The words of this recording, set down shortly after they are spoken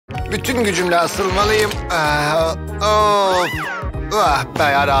Bütün gücümle asılmalıyım.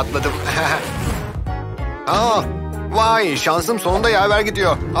 Bayağı rahatladım. Vay, şansım sonunda yaver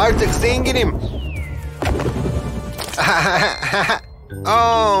gidiyor. Artık zenginim.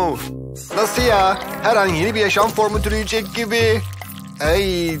 Nasıl ya? Her an yeni bir yaşam formu türeyecek gibi.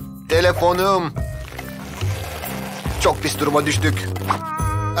 Ay, telefonum. Çok pis duruma düştük.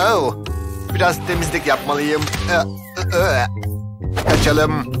 Biraz temizlik yapmalıyım.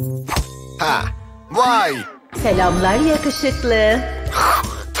 Kaçalım. Vay. Selamlar yakışıklı.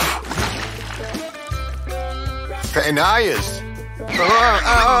 Fenayız.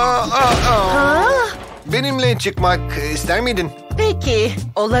 Benimle çıkmak ister miydin? Peki,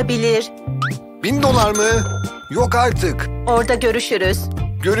 olabilir. $1000 mı? Yok artık. Orada görüşürüz.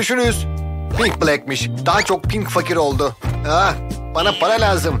 Görüşürüz. Pink Black'miş. Daha çok Pink fakir oldu. Bana para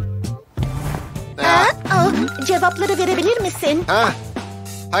lazım. Cevapları verebilir misin?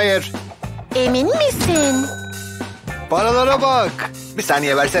 Hayır. Emin misin? Paralara bak. Bir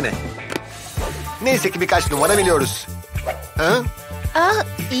saniye versene. Neyse ki birkaç numara biliyoruz.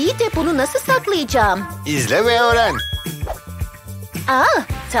 İyi de bunu nasıl saklayacağım? İzle ve öğren.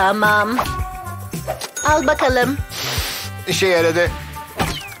 Tamam. Al bakalım. İşe yaradı.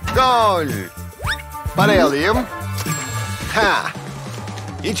 Gol. Parayı alayım.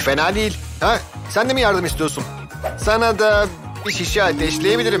 Hiç fena değil. Sen de mi yardım istiyorsun? Sana da bir şişe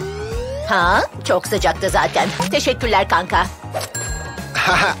ateşleyebilirim. Çok sıcaktı zaten. Teşekkürler kanka.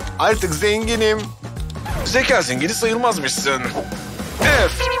 Artık zenginim. Zeka zengini sayılmazmışsın. F.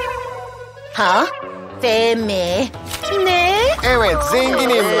 F mi? Ne? Evet,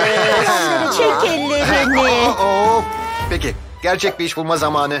 zenginim. Çek ellerini. Peki, gerçek bir iş bulma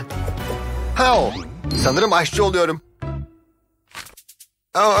zamanı. Sanırım aşçı oluyorum.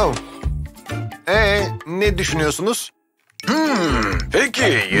 Ne düşünüyorsunuz?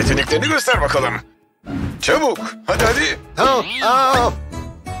 Peki, yeteneklerini göster bakalım. Çabuk, hadi.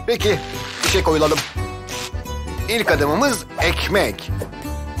 Peki, işe koyulalım. İlk adımımız ekmek.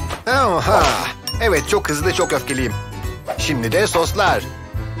 Evet, çok hızlı, çok öfkeliyim. Şimdi de soslar.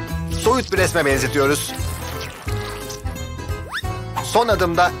 Soyut bir resme benzetiyoruz. Son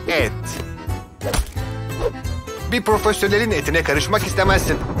adımda et. Bir profesyonelin etine karışmak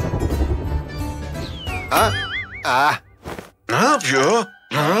istemezsin. Ne yapıyor?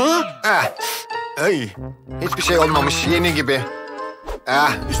 Hiçbir şey olmamış, yeni gibi.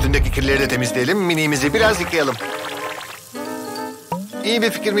 Üstündeki kirleri de temizleyelim, miniğimizi biraz yıkayalım. İyi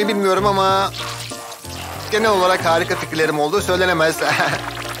bir fikir mi bilmiyorum ama... genel olarak harika fikirlerim olduğu söylenemez.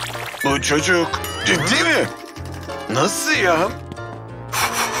 Bu çocuk ciddi mi? Nasıl ya?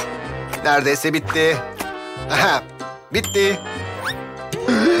 Neredeyse bitti. Bitti.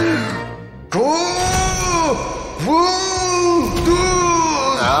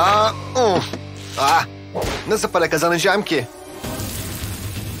 Nasıl para kazanacağım ki?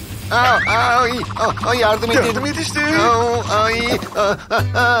 Yardım edin. Yardım et işte.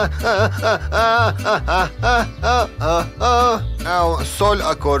 Sol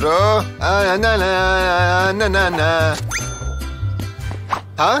akoru.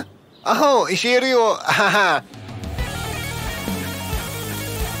 İşe yarıyor.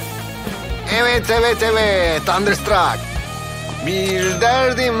 Evet. Thunderstruck. Bir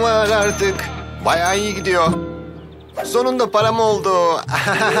derdim var artık. Bayağı iyi gidiyor. Sonunda param oldu.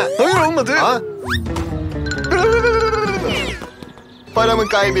 Hayır, olmadı. Paramı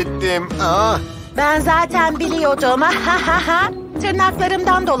kaybettim. Ben zaten biliyordum.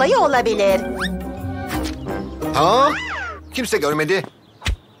 Tırnaklarımdan dolayı olabilir. Kimse görmedi.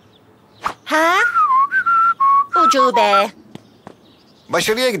 Ucube.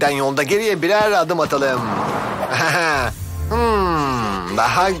 Başarıya giden yolda geriye birer adım atalım.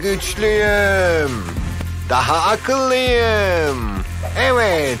 Daha güçlüyüm. Daha akıllıyım.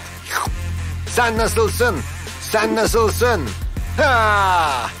 Evet. Sen nasılsın?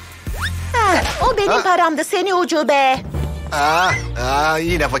 O benim paramdı, seni ucube.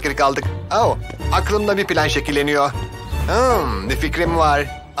 Yine fakir kaldık. Aklımda bir plan şekilleniyor. Bir fikrim var.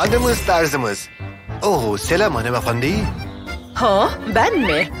 Adımız tarzımız. Selam hanımefendi. Ben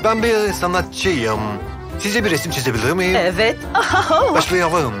mi? Ben bir sanatçıyım. Size bir resim çizebilir miyim? Evet.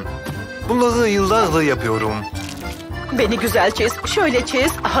 Başlayalım. Bunları yıllardır yapıyorum. Beni güzel çiz. Şöyle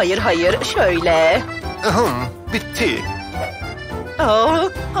çiz. Hayır, şöyle. Bitti.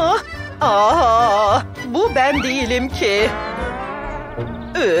 Bu ben değilim ki.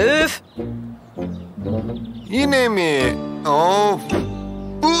 Üf. Yine mi?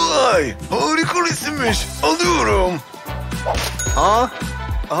 Vay, harika resimmiş. Alıyorum.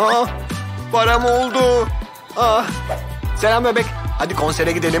 Param oldu. Selam bebek. Hadi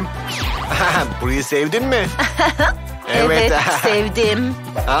konsere gidelim. Burayı sevdin mi? Evet, sevdim.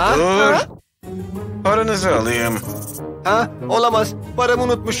 Ha? Dur. Paranızı alayım. Ha? Olamaz. Paramı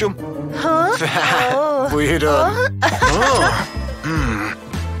unutmuşum. Ha? Buyurun.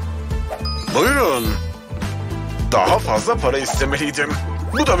 Buyurun. Daha fazla para istemeliydim.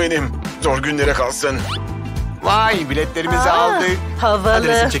 Bu da benim. Zor günlere kalsın. Vay, biletlerimizi aldık. Hadi Havalı.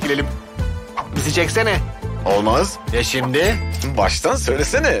 resim çekilelim. Bizi çeksene. Olmaz. Ya şimdi? Baştan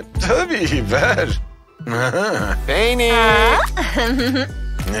söylesene. Tabii ver. Peynir.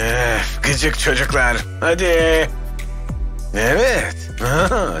 Gıcık çocuklar. Hadi. Evet.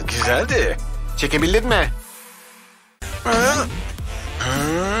 Güzeldi. Çekebildin mi?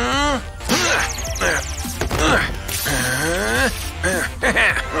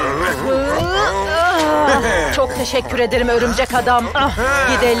 Çok teşekkür ederim örümcek adam.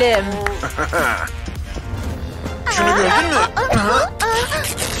 Gidelim. Şunu gördün mü?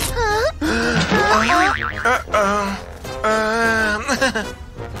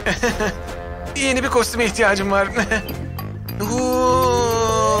 Yeni bir kostüme ihtiyacım var.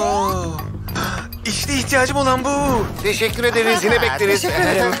 İşte ihtiyacım olan bu. Teşekkür ederiz. Yine bekleriz. Teşekkür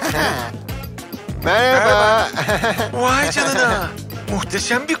ederim. Merhaba. Vay canına.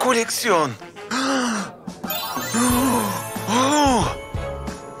 Muhteşem bir koleksiyon.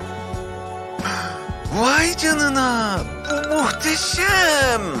 Vay canına. Bu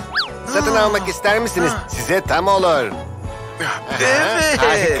muhteşem. Satın almak ister misiniz? Size tam olur. Evet.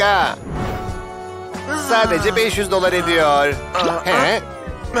 Harika. Sadece $500 ediyor. He?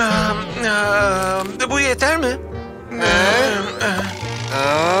 Bu yeter mi?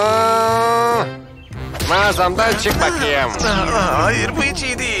 Aa, mağazamdan çık bakayım. Hayır, bu hiç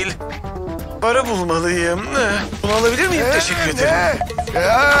iyi değil. Para bulmalıyım. Bunu alabilir miyim? Teşekkür ederim.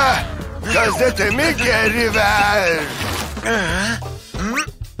 Gazetemi geri ver.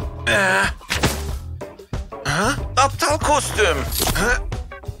 Aptal kostüm.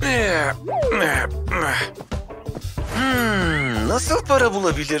 Nasıl para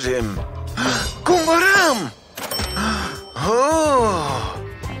bulabilirim? Kumbaram.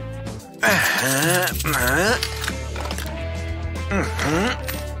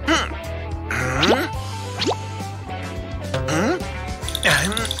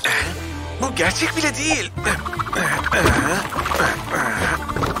 Bu gerçek bile değil.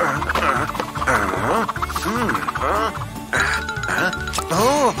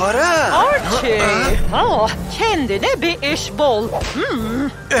 Para. Archie, kendine bir iş bul.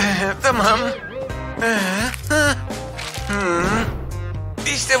 Tamam.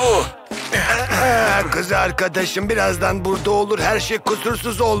 İşte bu. Kız arkadaşım birazdan burada olur. Her şey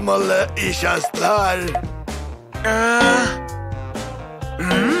kusursuz olmalı. İyi şanslar.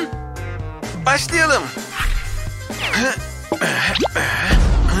 Başlayalım.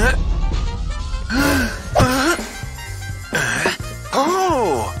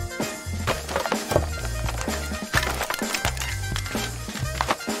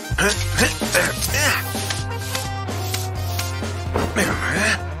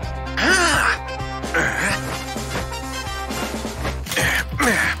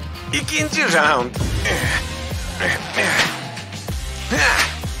 İkinci round.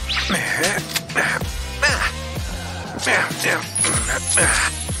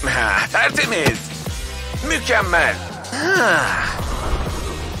 Tertemiz. Mükemmel.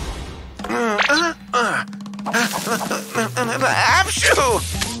 Hapşu.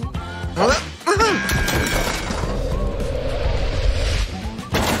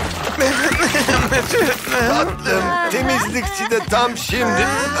 Tatlım, temizlikçi de tam şimdi.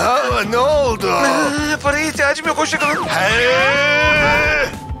 Ne oldu? Paraya ihtiyacım yok. Hoşça kalın.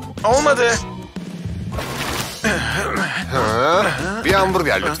 Olmadı. Bir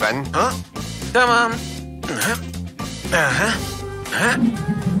hamburger lütfen. Tamam.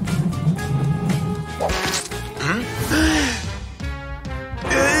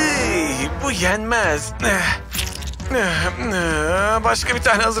 Bu yenmez. Başka bir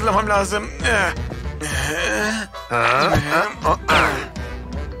tane hazırlamam lazım.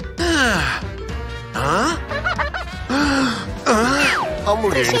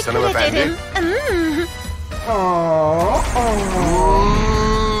 Hamburgeriniz hanımefendi. ederim.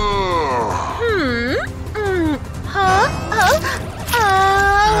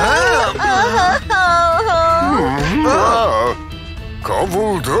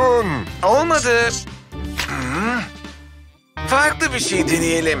 Kovuldun. Olmadı. Farklı bir şey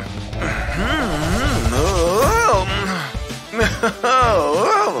deneyelim.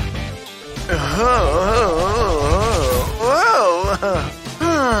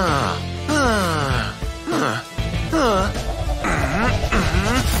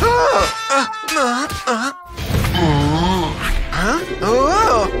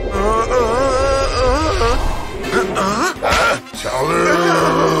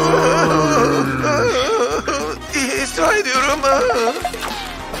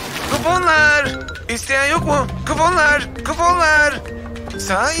 Kuponlar. İsteyen yok mu? Kuponlar. Kuponlar.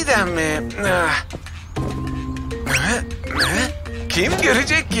 Sahiden mi? Kim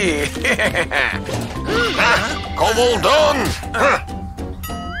görecek ki? Kovuldun.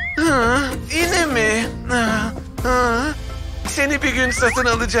 Yine mi? Seni bir gün satın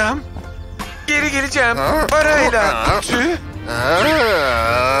alacağım. Geri geleceğim. Parayla. Tüh.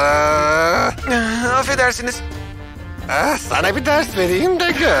 Affedersiniz. Sana bir ders vereyim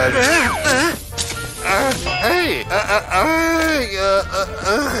de gör. Hey.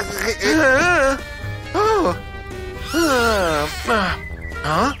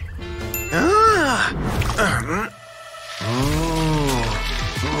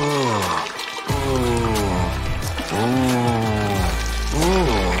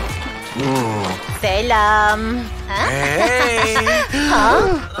 Selam. Hey.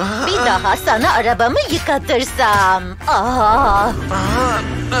 Bir daha sana arabamı yıkatırsam.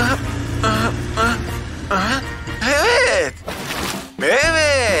 Evet.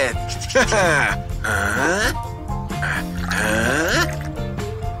 Evet.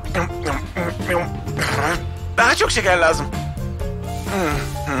 Daha çok şeker lazım.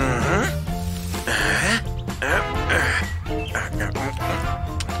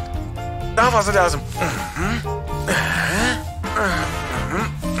 Daha fazla lazım.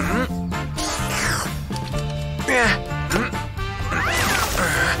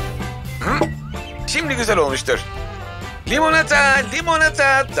 Şimdi güzel olmuştur. Limonata,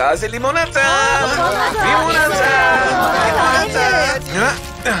 limonata, taze limonata. Limonata.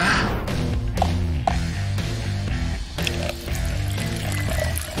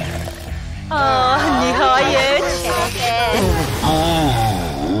 Nihayet.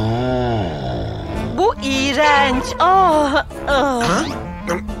 Bu iğrenç.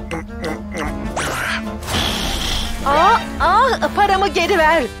 Paramı geri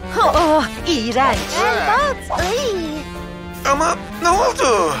ver. İğrenç. Ama ne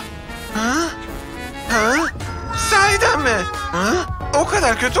oldu? Sahiden mi? O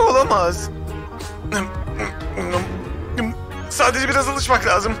kadar kötü olamaz. Sadece biraz alışmak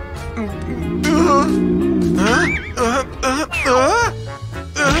lazım.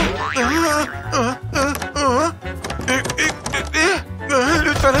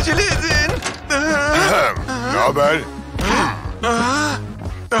 Lütfen acele edin. Ne haber?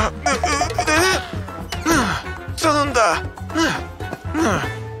 Sonunda.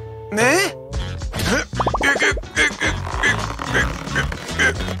 Ne?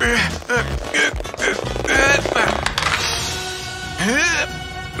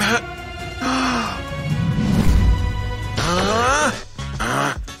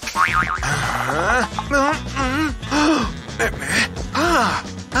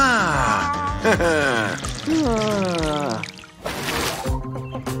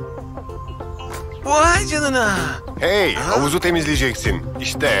 Vay canına. Hey, havuzu temizleyeceksin.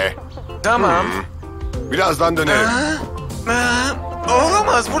 İşte. Tamam. Birazdan dönerim.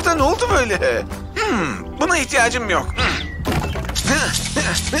 Olamaz. Burada ne oldu böyle? Buna ihtiyacım yok.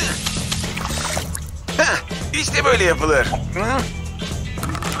 İşte böyle yapılır.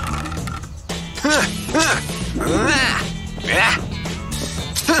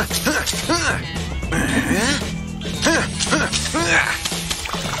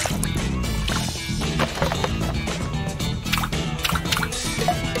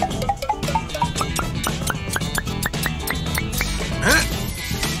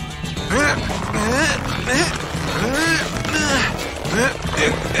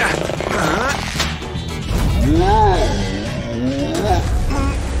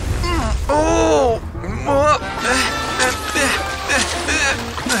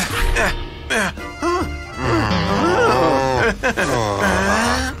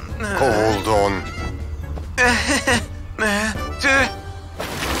 Kovuldun. Tüh.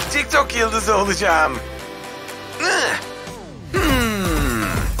 TikTok yıldızı olacağım.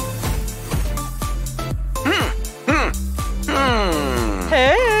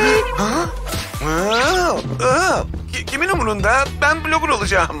 Hey. Kimin umurunda? Ben blogger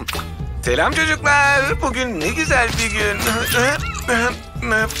olacağım. Selam çocuklar. Bugün ne güzel bir gün.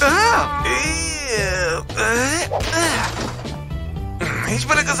 Hiç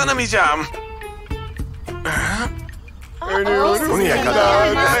para kazanamayacağım. Bunu yakala.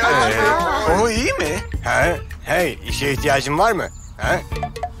 O iyi mi? Hey, işe ihtiyacın var mı?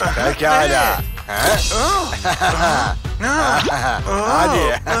 Pekala.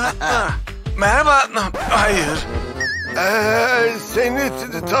 Hadi. Merhaba. Hayır. Seni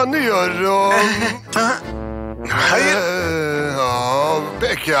tanıyorum. Hayır.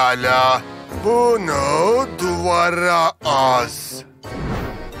 Pekala. Bunu duvara as.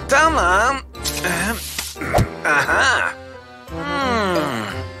 Tamam. Aha.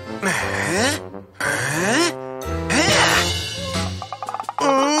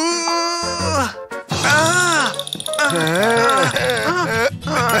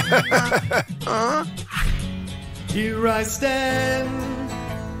 Here I stand,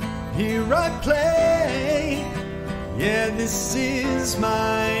 here I play. Yeah, this is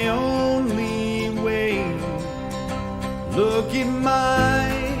my only way. Look at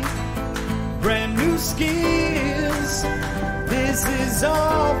my brand new skills. This is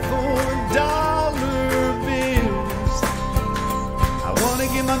all for dollar bills. I wanna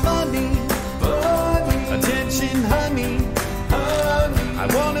get my money, attention, honey. I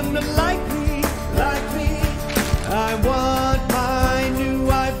want them to like me, like me. I want my new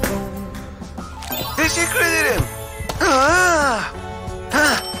iPhone. Teşekkür ederim.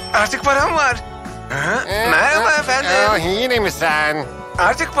 Artık param var. Merhaba efendim. Yine mi sen?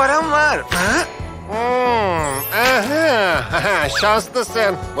 Artık param var.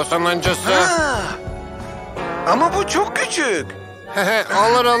 Şanslısın. Bu sonuncusu. Ama bu çok küçük.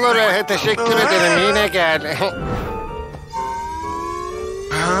 Olur olur. Teşekkür ederim. Yine gel.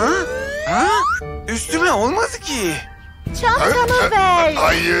 Üstüme olmadı ki. Çantamı ver.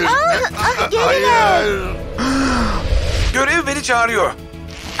 Hayır. Geri ver. Hayır. Görev beni çağırıyor.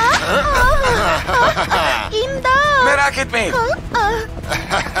 İmdat. Merak etmeyin.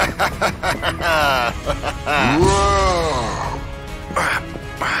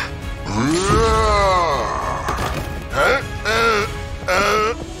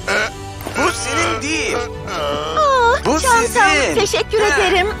 Bu senin değil. Bu Çantam. sizin. Teşekkür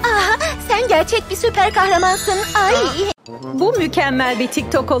ederim. Sen gerçek bir süper kahramansın. Ay. Bu mükemmel bir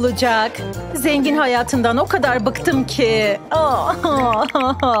TikTok olacak. Zengin hayatından o kadar bıktım ki.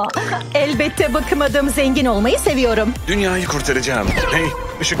 Elbette bıkmadım. Zengin olmayı seviyorum. Dünyayı kurtaracağım. Hey,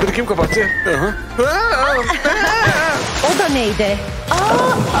 ışıkları kim kapattı? O da neydi?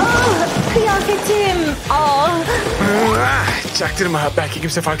 Kıyafetim. Çaktırma. Belki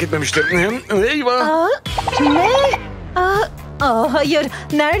kimse fark etmemiştir. Eyvah. Ne? Hayır.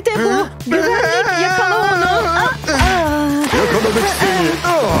 Nerede bu? Güvenlik, yakala onu. Yakaladık seni.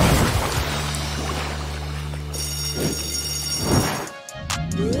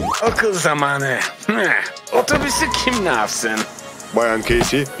 Akıl zamanı. Otobüsü kim ne yapsın? Bayan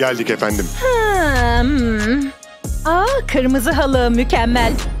Casey, geldik efendim. Kırmızı halı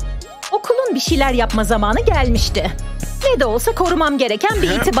mükemmel. Okulun bir şeyler yapma zamanı gelmişti. Ne de olsa korumam gereken bir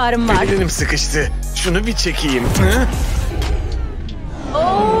itibarım var. Elim sıkıştı. Şunu bir çekeyim.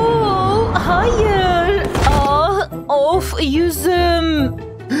 Hayır. Of yüzüm.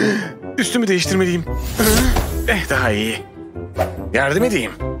 Üstümü değiştirmeliyim. Daha iyi. Yardım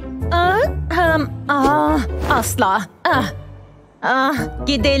edeyim. Asla.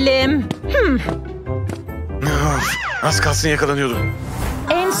 Gidelim. Az kalsın yakalanıyordum.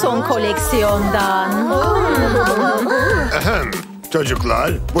 En son koleksiyondan.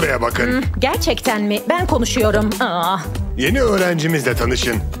 Çocuklar, buraya bakın. Gerçekten mi? Ben konuşuyorum. Yeni öğrencimizle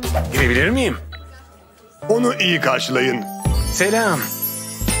tanışın. Girebilir miyim? Onu iyi karşılayın. Selam.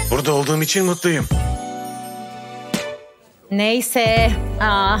 Burada olduğum için mutluyum. Neyse.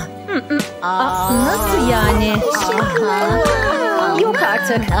 Nasıl yani? Yok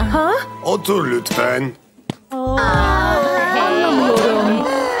artık. Otur lütfen. Anlamıyorum.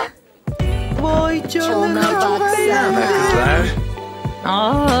 Vay canına. Çok Merhaba kızlar.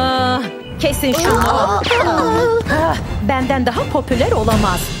 Kesin şunu. Benden daha popüler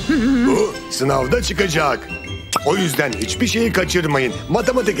olamaz. Bu sınavda çıkacak. O yüzden hiçbir şeyi kaçırmayın.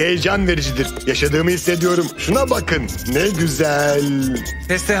 Matematik heyecan vericidir. Yaşadığımı hissediyorum. Şuna bakın. Ne güzel.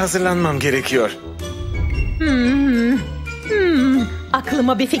 Teste hazırlanmam gerekiyor.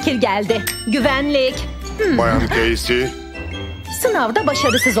 Aklıma bir fikir geldi. Güvenlik. Bayan Casey, Sınavda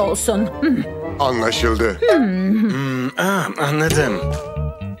başarısız olsun. anlaşıldı. Anladım.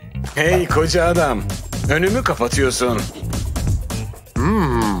 Hey koca adam. Önümü kapatıyorsun.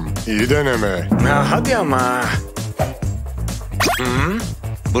 İyi deneme. Hadi ama.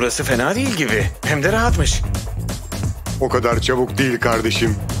 Burası fena değil gibi. Hem de rahatmış. O kadar çabuk değil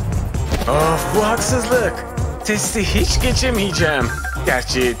kardeşim. Of, bu haksızlık. Testi hiç geçemeyeceğim.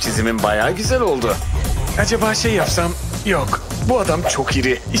 Gerçi çizimim bayağı güzel oldu. Acaba şey yapsam? Yok. Bu adam çok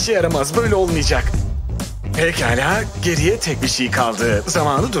iri. İşe yaramaz. Böyle olmayacak. Pekala. Geriye tek bir şey kaldı.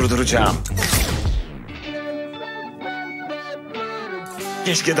 Zamanı durduracağım.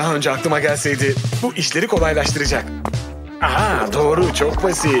 Keşke daha önce aklıma gelseydi. Bu işleri kolaylaştıracak. Aha, doğru. Çok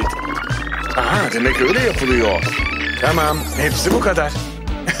basit. Aha, demek öyle yapılıyor. Tamam. Hepsi bu kadar.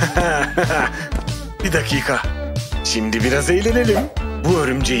 Bir dakika. Şimdi biraz eğlenelim. Bu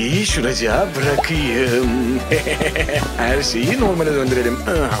örümceği şuracığa bırakayım. Her şeyi normale döndürelim.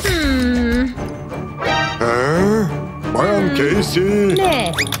 Bayan Casey.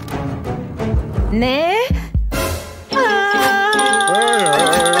 Ne? Ne?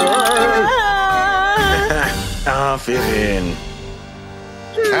 Aferin.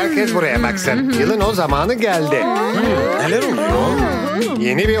 Herkes buraya baksın. Yılın o zamanı geldi. Neler oluyor?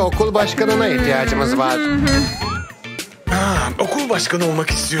 Yeni bir okul başkanına ihtiyacımız var. Okul başkanı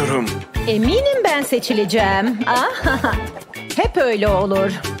olmak istiyorum. Eminim ben seçileceğim. Hep öyle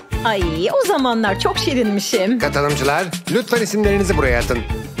olur. Ay, o zamanlar çok şirinmişim. Katılımcılar, lütfen isimlerinizi buraya atın.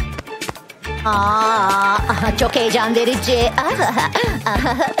 Çok heyecan verici.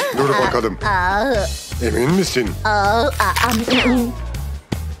 Dur bakalım. Emin misin?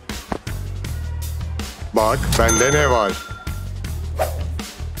 Bak bende ne var?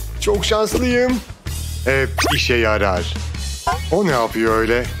 Çok şanslıyım. Hep işe yarar. O ne yapıyor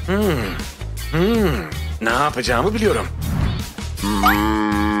öyle? Ne yapacağımı biliyorum.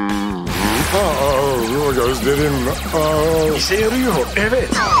 Gözlerim. İşe yarıyor. Evet.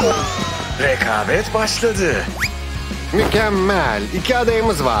 Rekabet başladı. Mükemmel. 2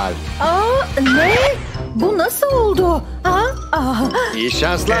 adayımız var. Ne? Bu nasıl oldu? İyi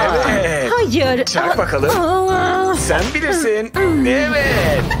şanslar. Evet. Hayır. Çak bakalım. Sen bilirsin.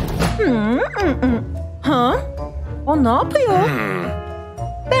 Evet. O ne yapıyor?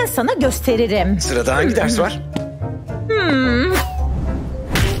 Ben sana gösteririm. Sırada hangi ders var?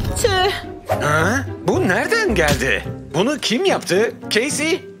 Tüh. Bu nereden geldi? Bunu kim yaptı?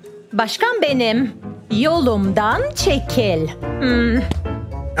 Casey? Başkan benim. Yolumdan çekil.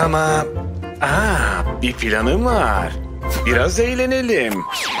 Ama... bir planım var. Biraz eğlenelim.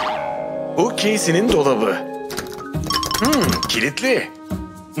 Bu Casey'nin dolabı. Kilitli.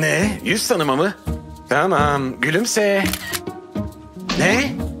 Ne? Yüz tanıma mı? Tamam, gülümse.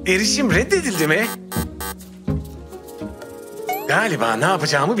 Ne? Erişim reddedildi mi? Galiba ne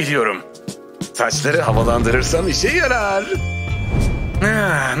yapacağımı biliyorum. Saçları havalandırırsam işe yarar.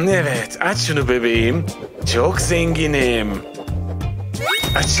 Evet, aç şunu bebeğim. Çok zenginim.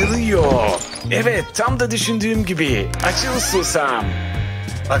 Açılıyor. Evet, tam da düşündüğüm gibi. Açıl susam.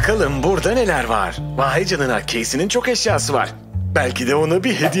 Bakalım burada neler var. Vay canına, Casey'nin çok eşyası var. Belki de ona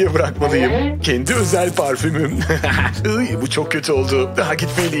bir hediye bırakmalıyım. Kendi özel parfümüm. Bu çok kötü oldu. Daha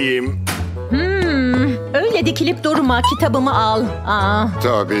gitmeliyim. Öyle dikilip durma, kitabımı al.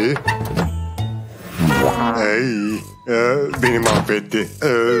 Tabii. Beni mahvetti.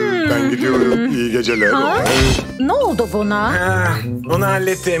 Ben gidiyorum. İyi geceler. Ne oldu buna? Bunu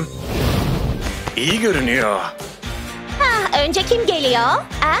hallettim. İyi görünüyor. Önce kim geliyor?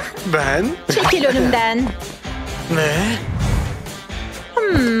 Ben? Çekil önümden. Ne?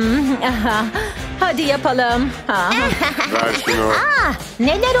 Hadi yapalım. Ver şunu.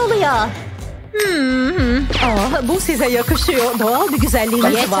 Neler oluyor? Bu size yakışıyor. Doğal bir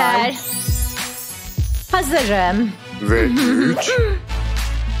güzelliğiniz var. Yeter. Hazırım. Ve 3.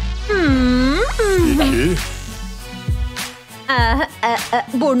 2.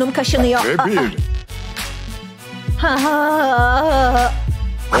 Burnum kaşınıyor. Ve 1.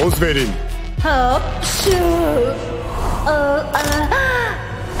 Poz verin. Hop, şu.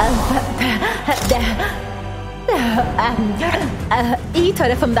 İyi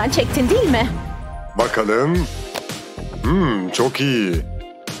tarafımdan çektin değil mi? Bakalım. Çok iyi.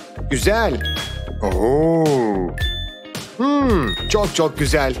 Güzel. Oo. Çok çok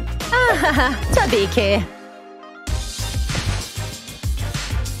güzel. Tabii ki.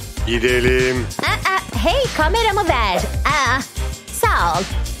 Gidelim. Hey, kameramı ver. Sağ ol.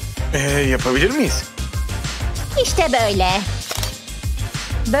 Yapabilir miyiz? İşte böyle.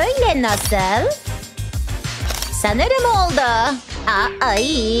 Böyle nasıl? Sanırım oldu.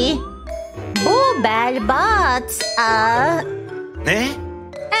 Ay. Bu berbat. Ne?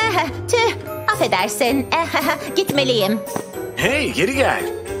 Tüh. Affedersin. Gitmeliyim. Hey, geri gel.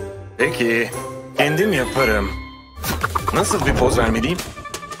 Peki, kendim yaparım. Nasıl bir poz vermeliyim?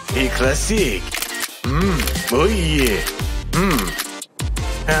 Bir klasik. Bu iyi.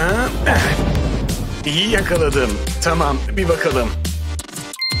 İyi yakaladım. Tamam, bir bakalım.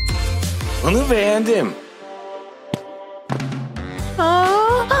 Bunu beğendim.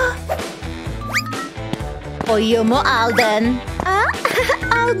 Oyumu aldın.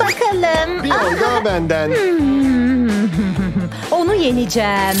 Al bakalım. Bir oy daha benden. Onu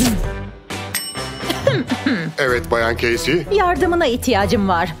yeneceğim. Evet Bayan Casey. Yardımına ihtiyacım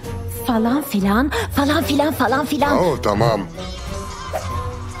var. Falan filan. Tamam.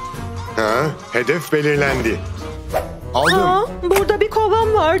 Hedef belirlendi. Aldım. Burada bir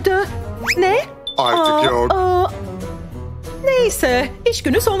kovam vardı. Ne? Artık yok. Ne? Neyse, iş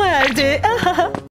günü sona erdi.